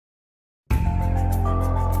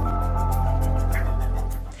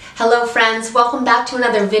Hello friends, welcome back to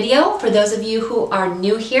another video. For those of you who are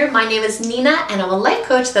new here, my name is Nina and I'm a life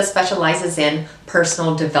coach that specializes in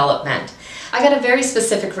personal development. I got a very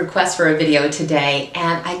specific request for a video today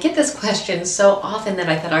and I get this question so often that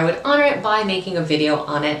I thought I would honor it by making a video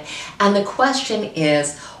on it. And the question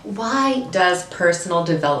is, why does personal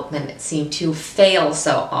development seem to fail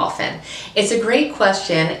so often? It's a great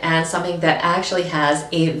question and something that actually has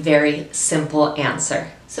a very simple answer.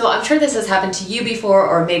 So I'm sure this has happened to you before,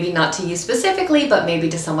 or maybe not to you specifically, but maybe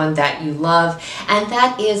to someone that you love. And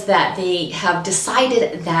that is that they have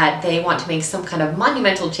decided that they want to make some kind of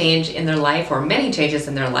monumental change in their life, or many changes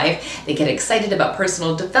in their life. They get excited about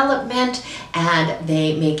personal development and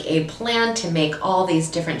they make a plan to make all these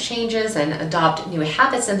different changes and adopt new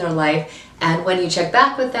habits in their life. And when you check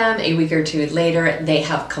back with them a week or two later, they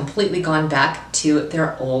have completely gone back to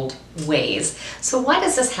their old ways. So why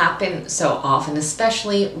does this happen so often,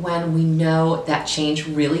 especially when we know that change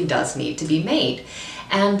really does need to be made?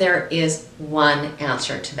 And there is one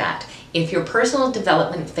answer to that. If your personal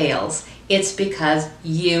development fails, it's because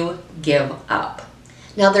you give up.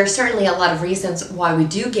 Now, there's certainly a lot of reasons why we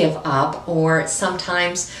do give up, or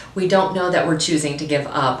sometimes we don't know that we're choosing to give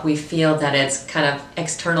up. We feel that it's kind of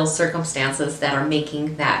external circumstances that are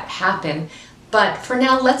making that happen. But for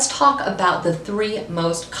now, let's talk about the three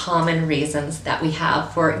most common reasons that we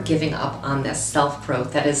have for giving up on this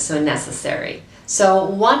self-growth that is so necessary. So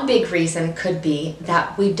one big reason could be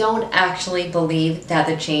that we don't actually believe that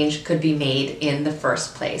the change could be made in the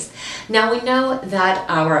first place. Now, we know that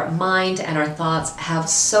our mind and our thoughts have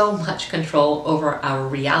so much control over our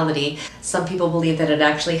reality. Some people believe that it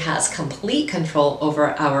actually has complete control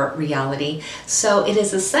over our reality. So it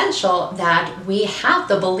is essential that we have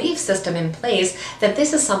the belief system in place that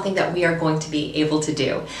this is something that we are going to be able to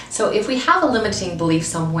do. So if we have a limiting belief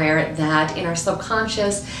somewhere that in our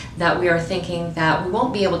subconscious that we are thinking that we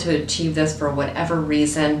won't be able to achieve this for whatever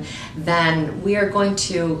reason, then we are going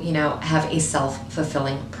to, have a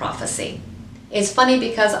self-fulfilling prophecy. It's funny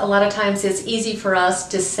because a lot of times it's easy for us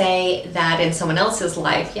to say that in someone else's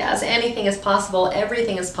life, yes, anything is possible,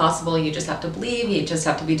 everything is possible, you just have to believe, you just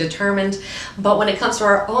have to be determined. But when it comes to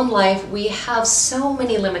our own life, we have so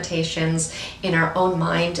many limitations in our own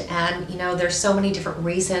mind, and there's so many different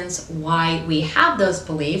reasons why we have those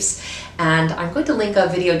beliefs. And I'm going to link a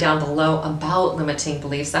video down below about limiting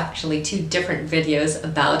beliefs, actually 2 different videos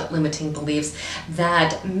about limiting beliefs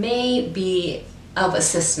that may be of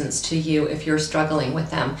assistance to you if you're struggling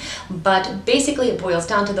with them. But basically it boils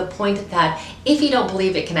down to the point that if you don't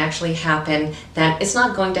believe it can actually happen, then it's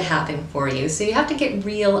not going to happen for you. So you have to get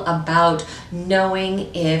real about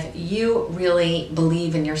knowing if you really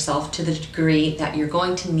believe in yourself to the degree that you're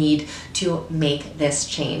going to need to make this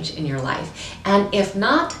change in your life. And if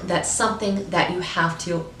not, that's something that you have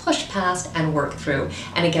to push past and work through.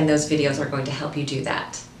 And again, those videos are going to help you do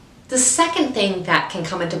that. The second thing that can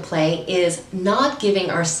come into play is not giving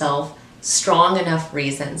ourselves strong enough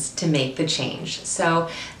reasons to make the change. So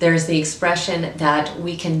there's the expression that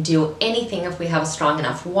we can do anything if we have a strong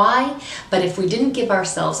enough why, but if we didn't give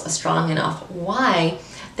ourselves a strong enough why,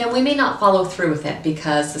 then we may not follow through with it,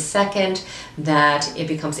 because the second that it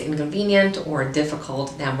becomes inconvenient or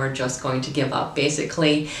difficult, then we're just going to give up.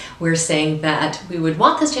 Basically, we're saying that we would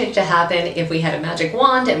want this change to happen if we had a magic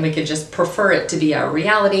wand and we could just prefer it to be our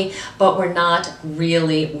reality, but we're not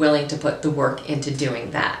really willing to put the work into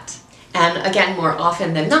doing that. And again, more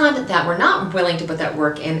often than not, that we're not willing to put that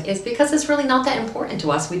work in is because it's really not that important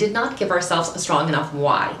to us. We did not give ourselves a strong enough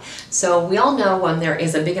why. So we all know when there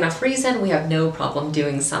is a big enough reason, we have no problem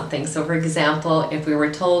doing something. So for example, if we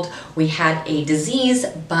were told we had a disease,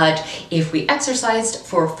 but if we exercised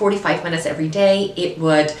for 45 minutes every day, it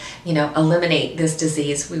would, eliminate this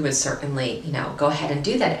disease, we would certainly, go ahead and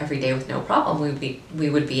do that every day with no problem. We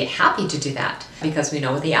would be happy to do that because we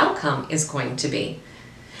know what the outcome is going to be.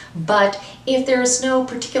 But if there's no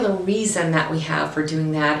particular reason that we have for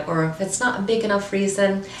doing that, or if it's not a big enough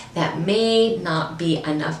reason, that may not be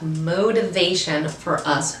enough motivation for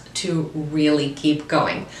us to really keep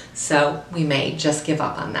going. So we may just give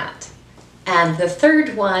up on that. And the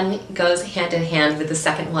third one goes hand in hand with the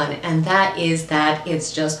second one, and that is that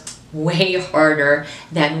it's just way harder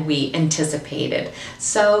than we anticipated.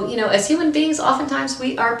 So, as human beings, oftentimes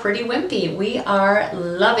we are pretty wimpy. We are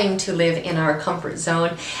loving to live in our comfort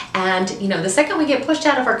zone. And, the second we get pushed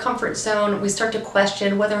out of our comfort zone, we start to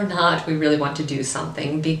question whether or not we really want to do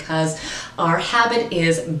something, because our habit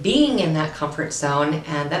is being in that comfort zone.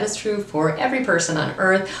 And that is true for every person on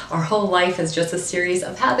earth. Our whole life is just a series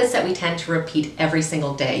of habits that we tend to repeat every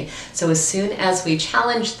single day. So as soon as we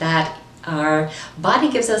challenge that our body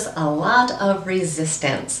gives us a lot of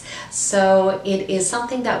resistance. So it is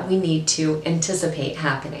something that we need to anticipate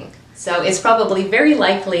happening. So it's probably very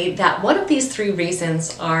likely that one of these three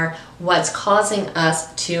reasons are what's causing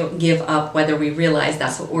us to give up, whether we realize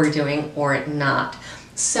that's what we're doing or not.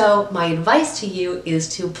 So my advice to you is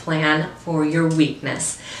to plan for your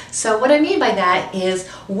weakness. So what I mean by that is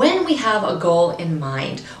when we have a goal in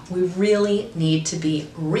mind, we really need to be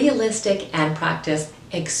realistic and practice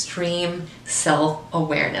extreme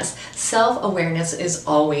self-awareness. Self-awareness is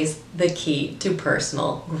always the key to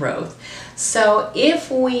personal growth. So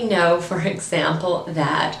if we know, for example,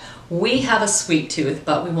 that we have a sweet tooth,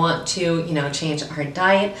 but we want to, change our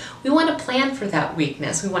diet, we want to plan for that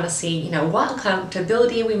weakness. We want to see, what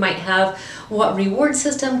accountability we might have, what reward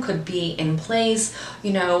system could be in place,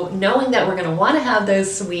 knowing that we're going to want to have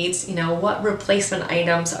those sweets, what replacement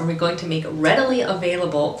items are we going to make readily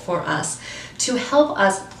available for us to help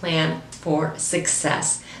us plan for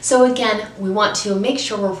success. So again, we want to make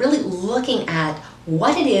sure we're really looking at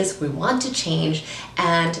what it is we want to change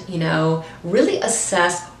and, really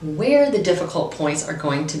assess where the difficult points are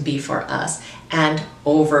going to be for us and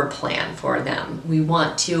over plan for them. We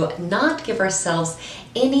want to not give ourselves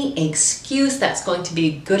any excuse that's going to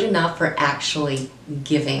be good enough for actually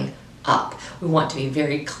giving up. We want to be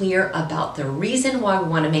very clear about the reason why we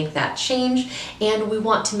want to make that change, and we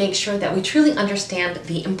want to make sure that we truly understand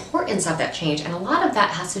the importance of that change. And a lot of that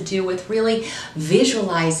has to do with really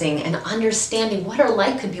visualizing and understanding what our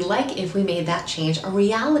life could be like if we made that change a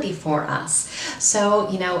reality for us. So,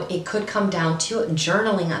 it could come down to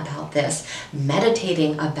journaling about this,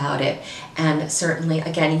 meditating about it, and certainly,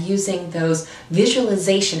 again, using those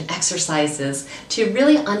visualization exercises to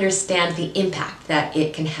really understand the impact that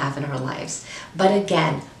it can have in our lives. But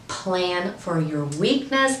again, plan for your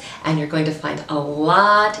weakness and you're going to find a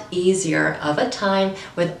lot easier of a time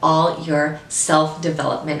with all your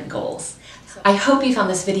self-development goals. I hope you found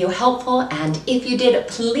this video helpful, and if you did,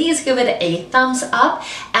 please give it a thumbs up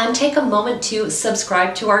and take a moment to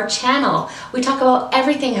subscribe to our channel. We talk about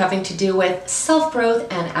everything having to do with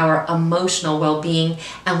self-growth and our emotional well-being,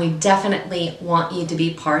 and we definitely want you to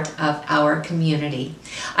be part of our community.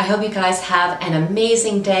 I hope you guys have an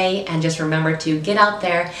amazing day, and just remember to get out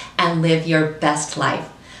there and live your best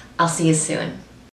life. I'll see you soon.